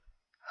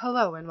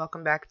Hello and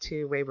welcome back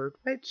to Wayward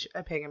Witch,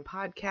 a pagan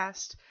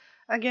podcast.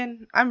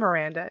 Again, I'm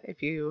Miranda,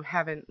 if you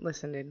haven't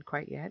listened in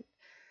quite yet.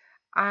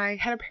 I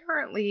had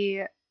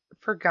apparently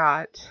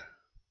forgot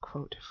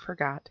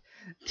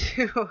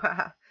to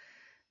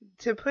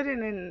to put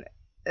in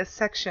a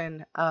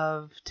section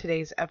of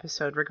today's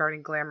episode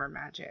regarding glamour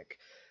magic.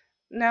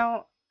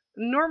 Now,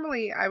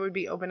 normally I would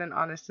be open and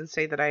honest and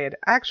say that I had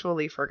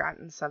actually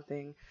forgotten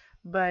something,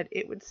 but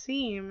it would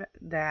seem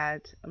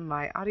that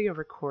my audio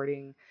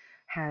recording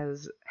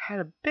has had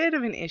a bit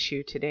of an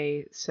issue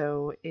today,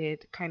 so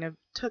it kind of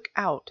took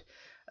out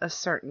a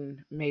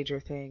certain major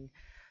thing.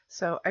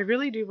 So I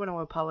really do want to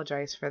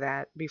apologize for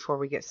that before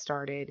we get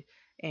started,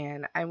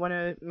 and I want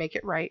to make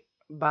it right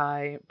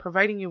by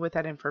providing you with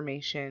that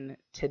information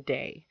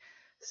today.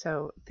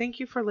 So thank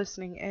you for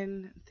listening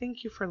in.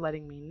 Thank you for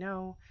letting me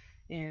know.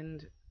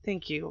 And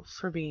thank you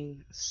for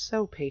being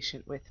so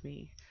patient with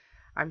me.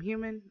 I'm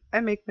human,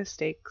 I make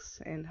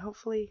mistakes, and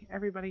hopefully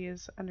everybody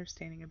is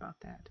understanding about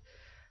that.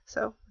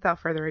 So,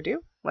 without further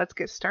ado, let's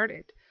get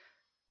started.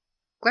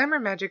 Glamour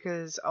magic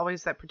is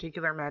always that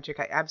particular magic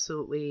I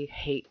absolutely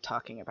hate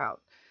talking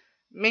about,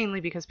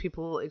 mainly because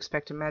people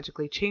expect to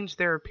magically change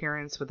their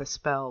appearance with a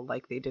spell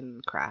like they did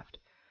in craft.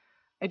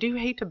 I do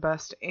hate to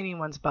bust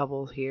anyone's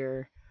bubble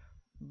here,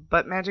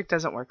 but magic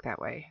doesn't work that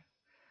way.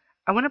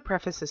 I want to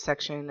preface this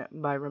section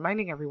by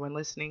reminding everyone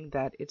listening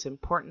that it's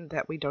important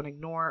that we don't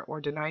ignore or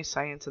deny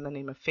science in the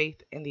name of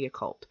faith and the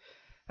occult,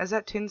 as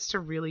that tends to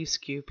really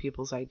skew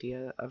people's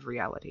idea of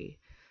reality,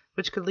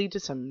 which could lead to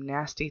some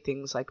nasty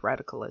things like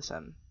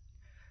radicalism.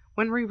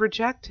 When we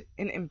reject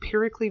an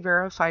empirically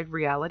verified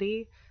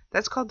reality,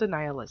 that's called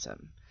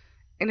denialism,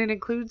 and it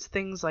includes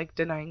things like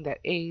denying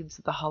that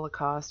AIDS, the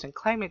Holocaust, and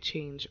climate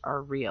change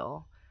are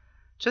real.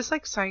 Just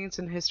like science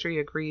and history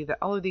agree that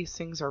all of these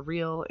things are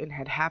real and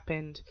had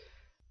happened,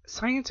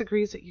 science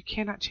agrees that you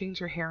cannot change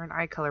your hair and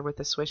eye color with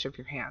a swish of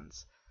your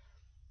hands.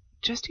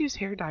 Just use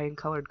hair dye and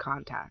colored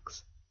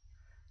contacts.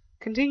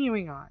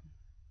 Continuing on.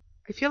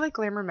 I feel like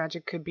glamour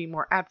magic could be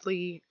more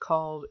aptly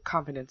called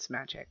confidence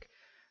magic.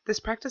 This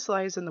practice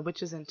lies in the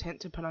witch's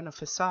intent to put on a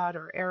facade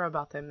or air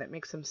about them that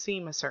makes them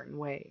seem a certain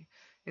way.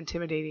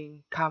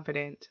 Intimidating,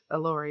 confident,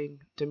 alluring,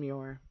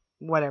 demure,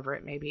 whatever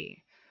it may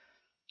be.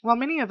 While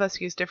many of us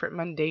use different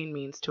mundane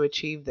means to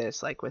achieve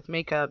this, like with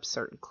makeup,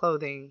 certain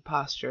clothing,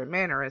 posture,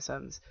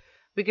 mannerisms,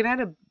 we can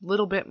add a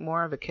little bit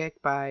more of a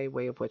kick by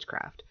way of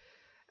witchcraft.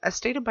 As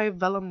stated by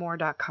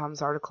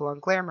VeloMore.com's article on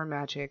glamour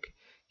magic,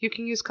 you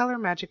can use color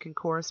magic in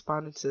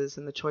correspondences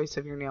in the choice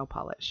of your nail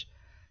polish.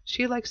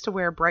 She likes to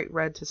wear bright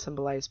red to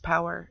symbolize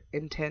power,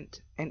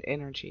 intent, and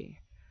energy.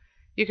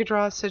 You could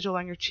draw a sigil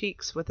on your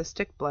cheeks with a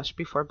stick blush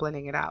before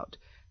blending it out.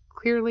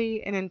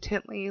 Clearly and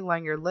intently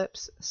line your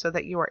lips so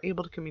that you are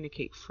able to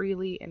communicate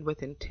freely and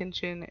with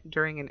intention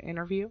during an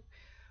interview.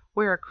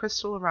 Wear a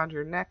crystal around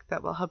your neck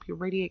that will help you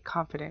radiate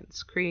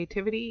confidence,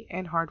 creativity,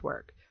 and hard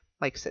work,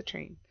 like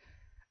citrine.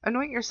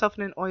 Anoint yourself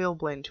in an oil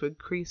blend to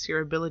increase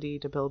your ability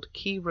to build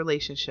key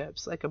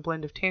relationships, like a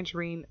blend of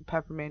tangerine,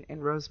 peppermint,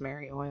 and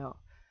rosemary oil.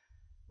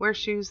 Wear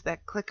shoes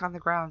that click on the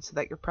ground so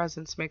that your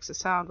presence makes a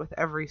sound with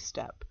every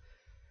step.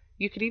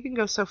 You could even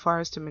go so far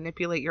as to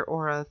manipulate your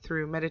aura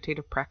through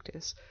meditative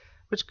practice,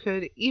 which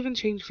could even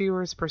change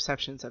viewers'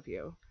 perceptions of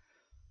you.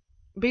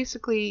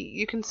 Basically,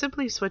 you can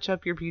simply switch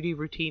up your beauty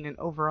routine and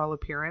overall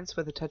appearance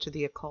with a touch of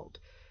the occult,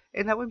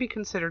 and that would be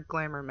considered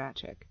glamour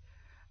magic.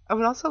 I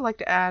would also like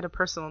to add a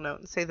personal note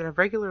and say that I've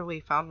regularly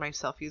found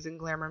myself using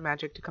glamour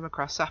magic to come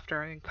across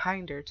softer and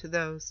kinder to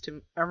those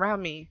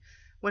around me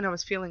when I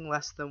was feeling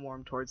less than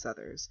warm towards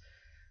others,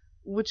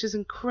 which is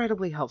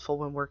incredibly helpful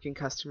when working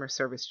customer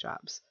service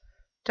jobs.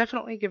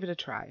 Definitely give it a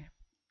try.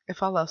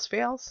 If all else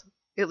fails,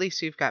 at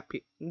least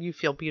you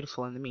feel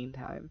beautiful in the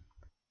meantime.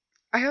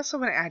 I also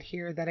want to add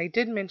here that I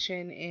did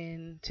mention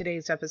in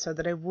today's episode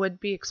that I would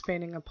be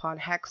expanding upon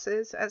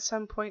hexes at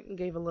some point and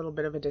gave a little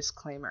bit of a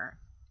disclaimer.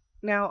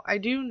 Now, I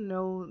do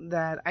know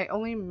that I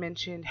only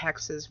mentioned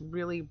hexes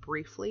really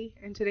briefly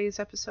in today's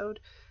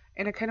episode,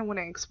 and I kind of want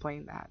to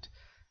explain that.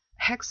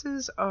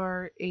 Hexes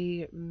are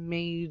a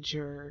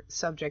major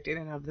subject in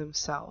and of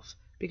themselves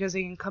because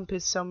they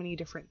encompass so many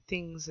different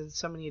things and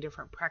so many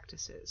different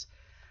practices.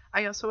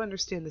 I also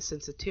understand the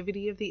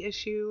sensitivity of the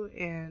issue,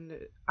 and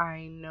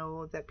I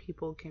know that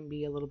people can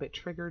be a little bit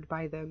triggered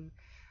by them,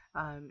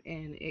 and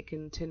it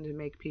can tend to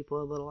make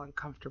people a little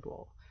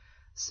uncomfortable.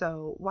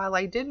 So while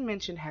I did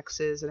mention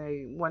hexes and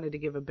I wanted to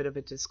give a bit of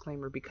a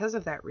disclaimer because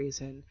of that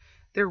reason,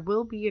 there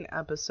will be an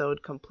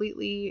episode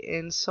completely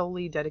and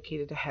solely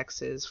dedicated to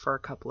hexes for a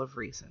couple of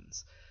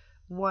reasons.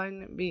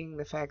 One being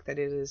the fact that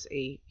it is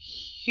a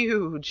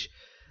huge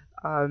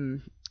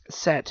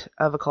set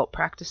of occult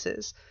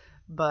practices,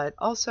 but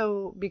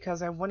also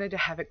because I wanted to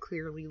have it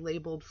clearly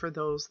labeled for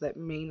those that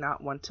may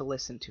not want to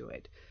listen to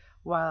it.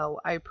 While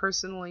I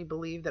personally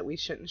believe that we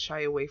shouldn't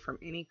shy away from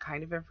any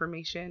kind of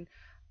information,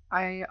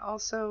 I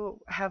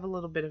also have a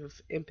little bit of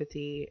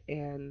empathy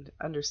and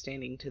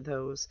understanding to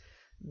those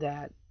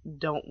that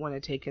don't want to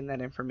take in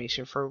that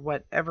information for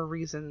whatever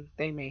reason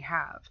they may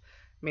have.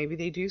 Maybe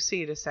they do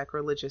see it as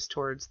sacrilegious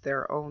towards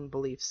their own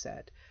belief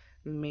set.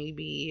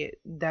 Maybe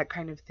that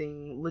kind of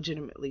thing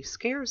legitimately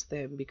scares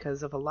them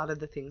because of a lot of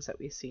the things that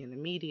we see in the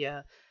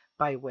media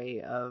by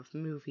way of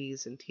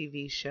movies and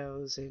TV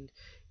shows and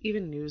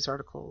even news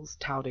articles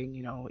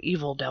touting,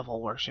 evil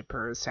devil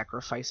worshippers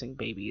sacrificing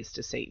babies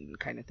to Satan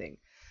kind of thing.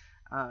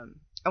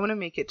 I want to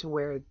make it to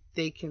where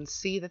they can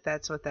see that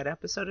that's what that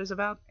episode is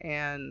about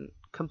and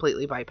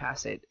completely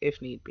bypass it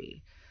if need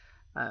be.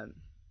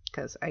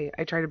 Because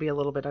I try to be a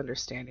little bit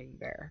understanding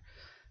there.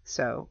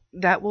 So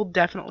that will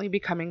definitely be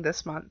coming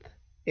this month,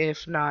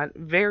 if not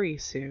very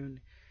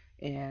soon.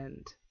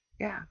 And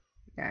yeah,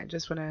 I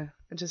just wanted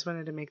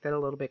to make that a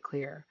little bit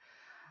clear.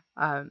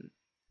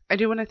 I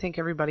do want to thank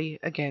everybody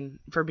again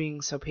for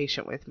being so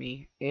patient with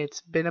me.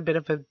 It's been a bit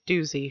of a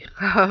doozy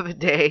of a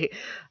day.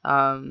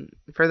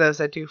 For those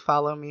that do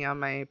follow me on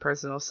my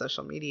personal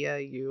social media,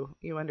 you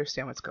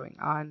understand what's going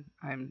on.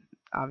 I'm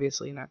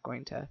obviously not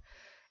going to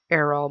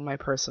air all my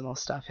personal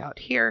stuff out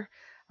here.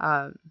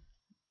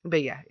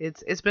 But yeah,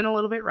 it's been a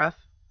little bit rough.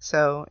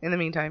 So in the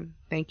meantime,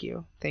 thank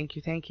you.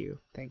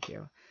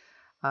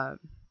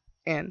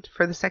 And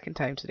for the second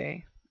time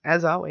today,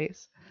 as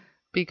always,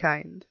 be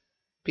kind,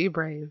 be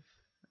brave,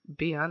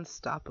 be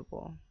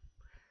unstoppable.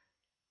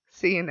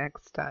 See you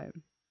next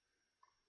time.